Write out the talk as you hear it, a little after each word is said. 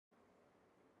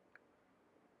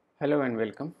Hello and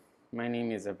welcome. My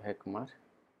name is Abhay Kumar.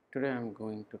 Today I am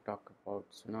going to talk about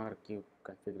SonarQube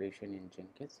configuration in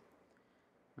Jenkins.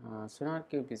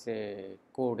 SonarQube is a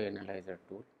code analyzer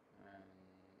tool, and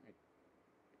it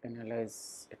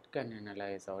analyzes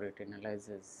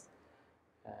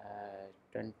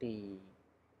 20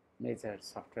 major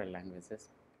software languages,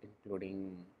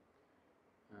 including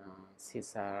C#,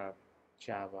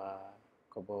 Java,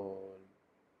 COBOL,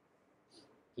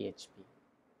 PHP,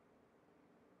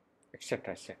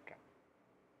 etc. etc.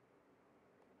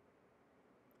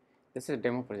 This is a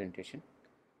demo presentation.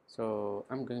 So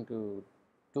I'm going to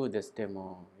do this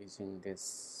demo using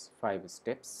these 5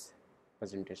 steps,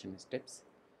 presentation steps.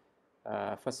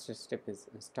 First step is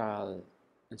install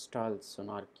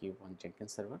SonarQube on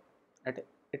Jenkins server.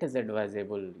 It is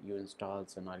advisable you install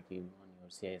SonarQube on your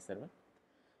CI server.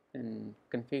 Then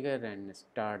configure and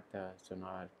start the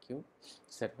SonarQube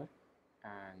server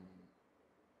and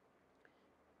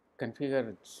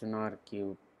configure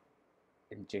SonarQube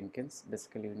in Jenkins.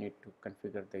 Basically, you need to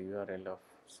configure the URL of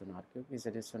SonarQube.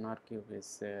 SonarQube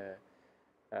is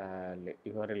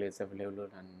URL is available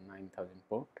on 9000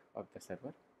 port of the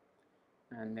server,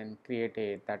 and then create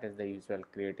a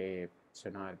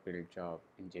Sonar build job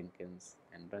in Jenkins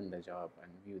and run the job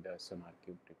and view the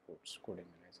SonarQube reports, code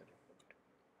analyzer report.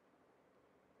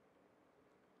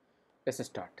 Let's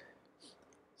start.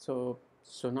 So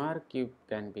SonarQube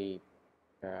can be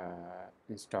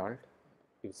installed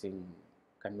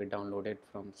can be downloaded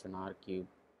from sonarcube.org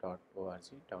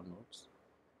downloads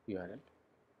URL.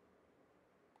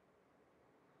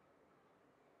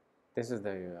 This is the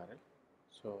URL.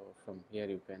 So from here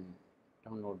you can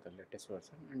download the latest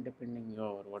version, and depending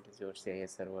what is your CI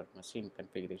server machine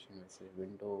configuration, which is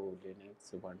Windows,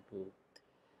 Linux, Ubuntu,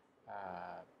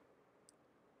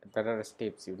 there are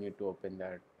steps you need to open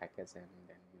that package, and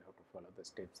then you have to follow the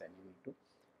steps, and you need to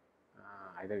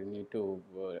either you need to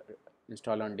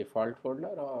install on default folder,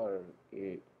 or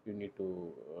you need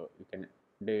to you can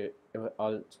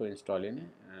also install in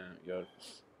your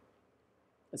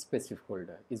specific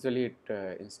folder. Usually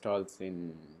it installs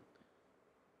in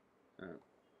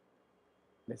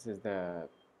this is the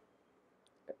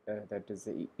that is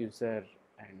the user,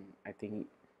 and I think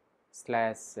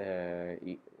slash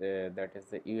that is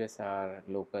the USR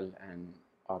local and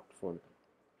opt folder.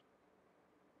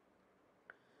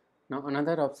 Now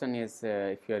another option is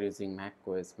if you are using Mac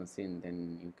OS machine,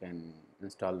 then you can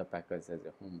install the package as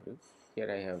a homebrew.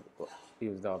 Here I have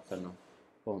used the option of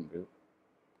homebrew.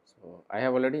 So I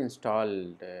have already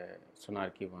installed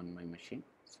SonarQube on my machine.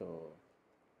 So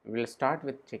we will start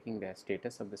with checking the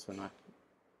status of the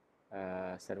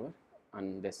SonarQube server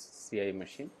on this CI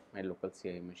machine, my local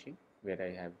CI machine, where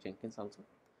I have Jenkins also,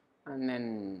 and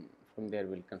then from there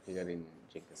we'll configure in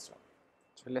Jenkins.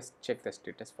 So let's check the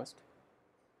status first.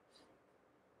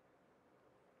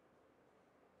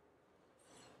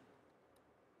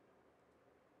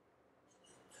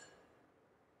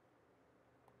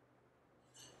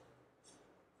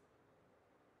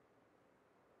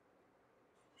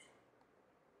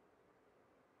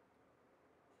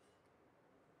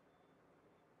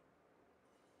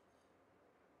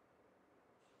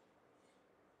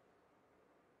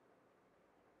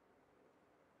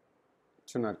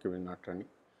 SonarQube is not running,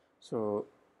 so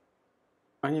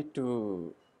I need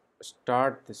to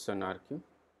start the SonarQube.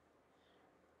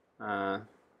 And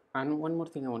one more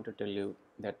thing I want to tell you,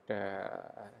 that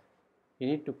you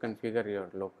need to configure your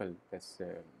local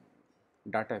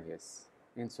database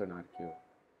in SonarQube.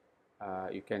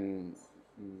 You can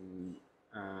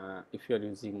if you are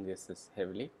using this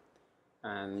heavily,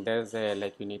 and there's a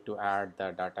you need to add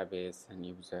the database and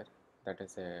user, that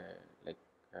is a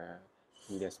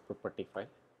in this property file.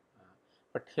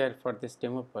 But here for this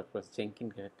demo purpose,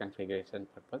 Jenkins configuration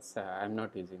purpose, I am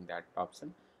not using that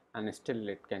option, and still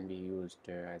it can be used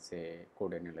as a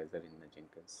code analyzer in the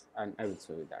Jenkins, and I will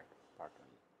show you that part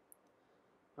only.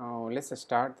 Now let's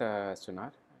start the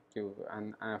SonarQube,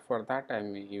 and for that I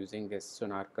am using this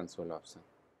Sonar console option.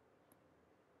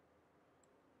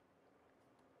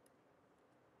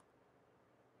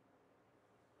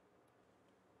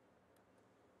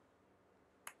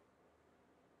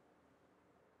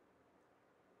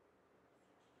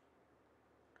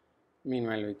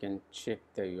 Meanwhile, we can check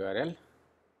the URL.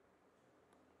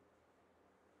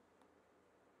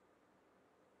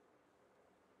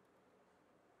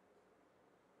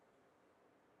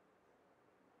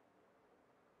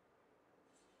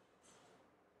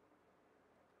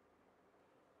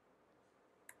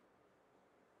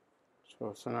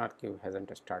 So SonarQube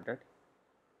hasn't started.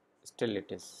 Still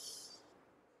it is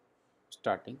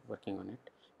starting, working on it.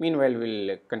 Meanwhile,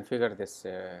 we'll configure this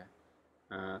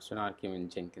SonarQube in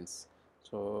Jenkins.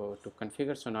 So to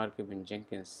configure SonarQube in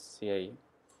Jenkins CI,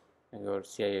 your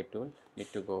CI tool,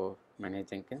 need to go manage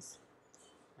Jenkins,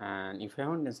 and if you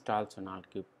haven't installed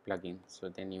SonarQube plugin, so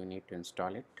then you need to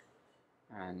install it,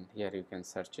 and here you can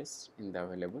search it in the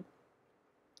available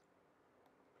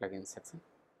plugin section.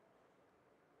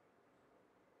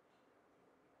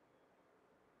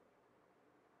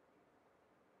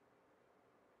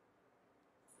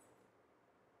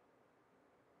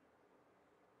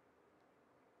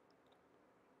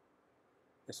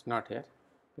 It's not here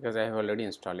because I have already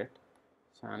installed it.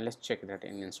 So let's check that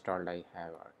in installed I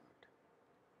have or not.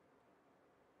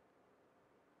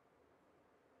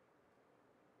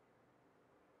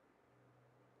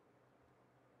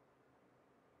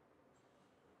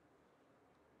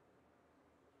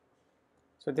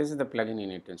 So this is the plugin you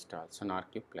need to install,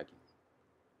 SonarQube plugin.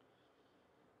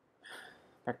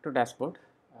 Back to dashboard,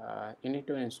 you need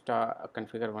to install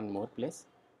configure one more place,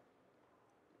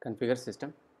 configure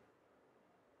system.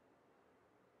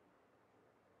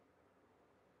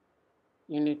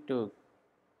 You need to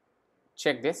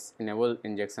check this enable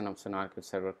injection of SonarQube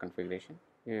server configuration.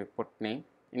 You put name,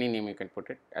 any name you can put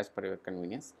it as per your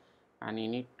convenience, and you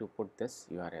need to put this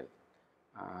URL.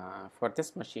 For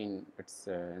this machine, it's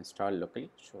installed locally.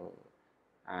 So,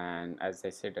 and as I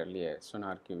said earlier,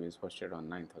 SonarQube is hosted on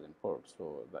 9000 port.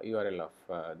 So the URL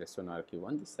of the SonarQube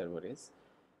on this server is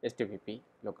http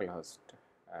localhost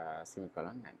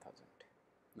semicolon 9000.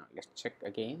 Now let's check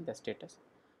again the status.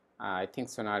 I think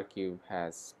SonarQube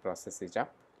has process is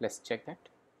up. Let's check that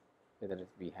whether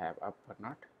we have up or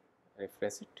not.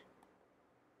 Refresh it.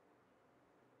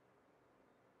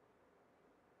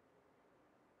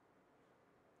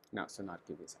 Now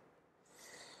SonarQube is up.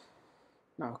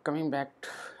 Now coming back to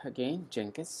again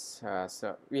Jenkins.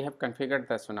 So we have configured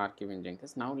the SonarQube in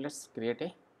Jenkins. Now let's create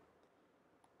a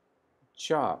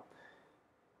job.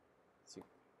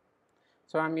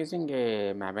 So I'm using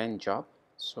a Maven job.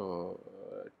 So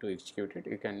to execute it,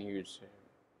 you can use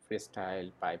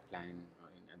freestyle, pipeline, or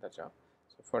any other job.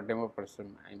 So for demo purpose,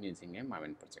 I'm using a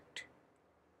Maven project.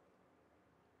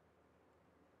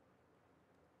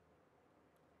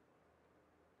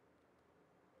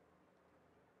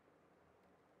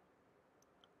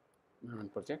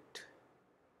 Maven project.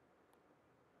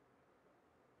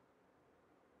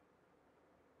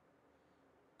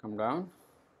 Come down.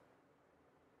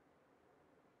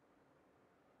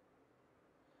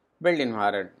 Build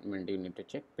environment you need to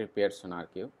check. Prepare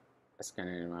SonarQube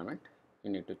scanner environment. You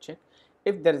need to check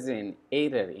if there is an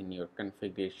error in your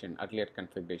configuration, earlier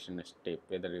configuration step,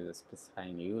 whether it is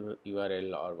specifying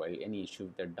URL or while any issue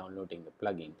with the downloading the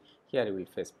plugin. Here you will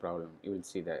face problem. You will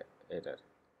see the error.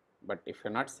 But if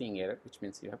you're not seeing error, which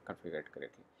means you have configured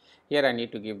correctly. Here I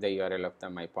need to give the URL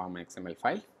of my POM XML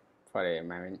file for a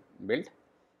Maven build.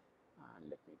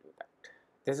 Let me do that.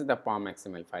 This is the POM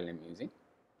XML file I'm using.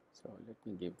 So let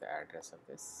me give the address of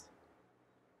this.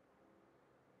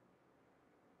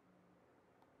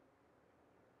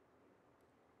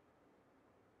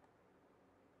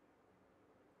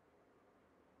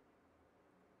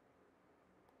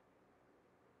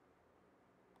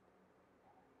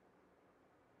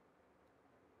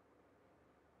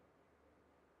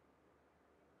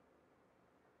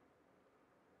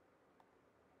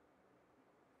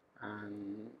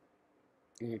 And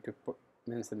you need to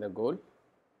mention the goal,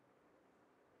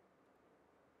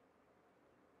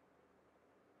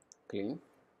 clean,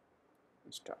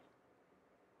 install.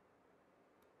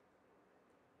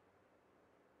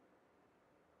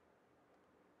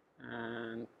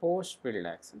 And post build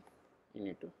action, you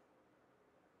need to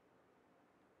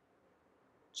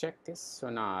check this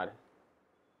SonarQube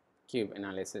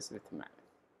analysis with Maven.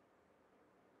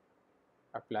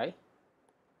 Apply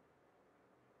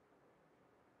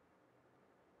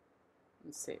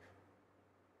and save.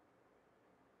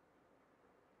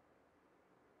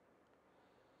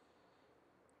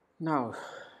 Now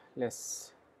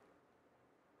let's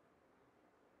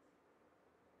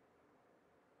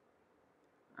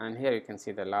and here you can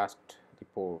see the last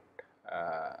report,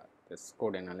 this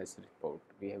code analysis report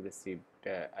we have received.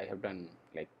 I have done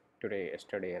like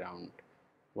yesterday around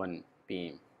 1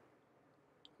 p.m.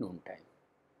 noon time.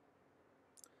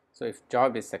 So if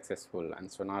job is successful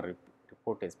and Sonar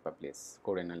report is published,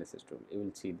 code analysis tool, you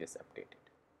will see this updated.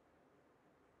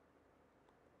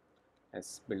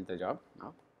 Let's build the job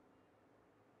now.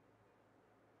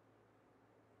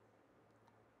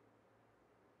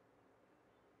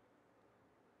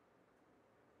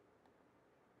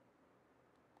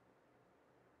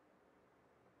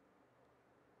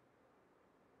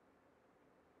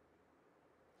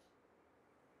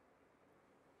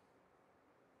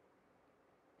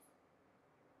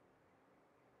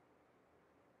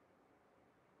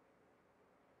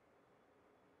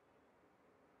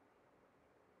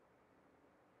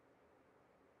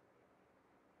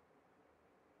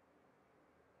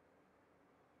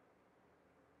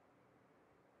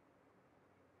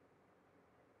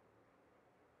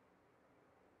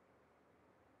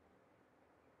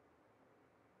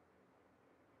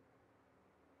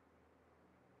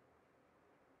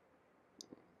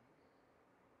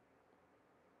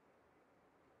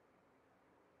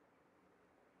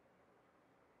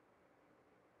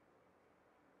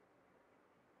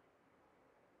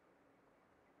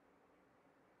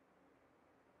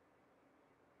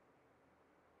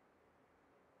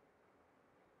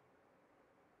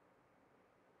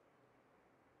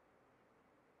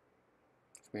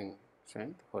 being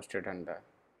showing hosted on the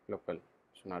local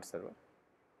Sonar server.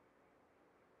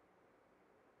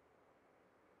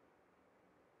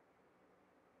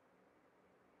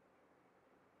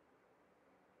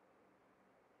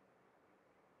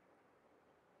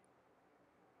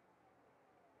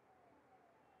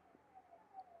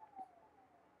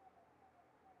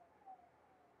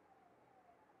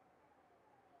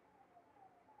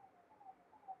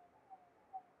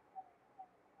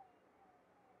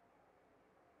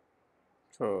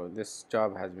 So this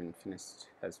job has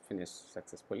finished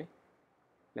successfully.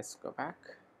 Let's go back.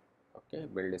 Okay,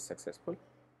 build is successful.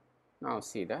 Now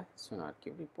see the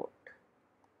SonarQube report.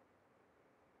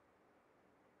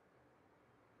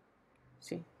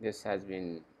 See, this has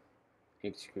been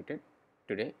executed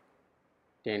today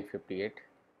 10:58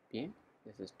 p.m.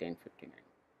 This is 10:59,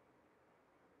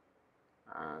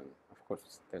 and of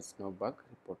course there's no bug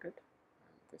reported.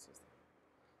 And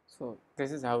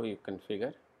this is how you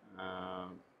configure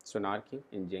SonarQube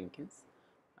in Jenkins,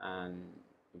 and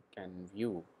you can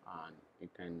view and you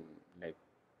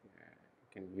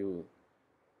can view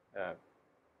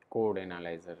code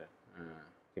analyzer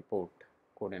report,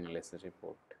 code analysis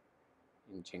report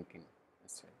in Jenkins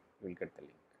as well. You will get the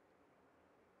link.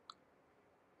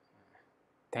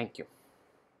 Thank you.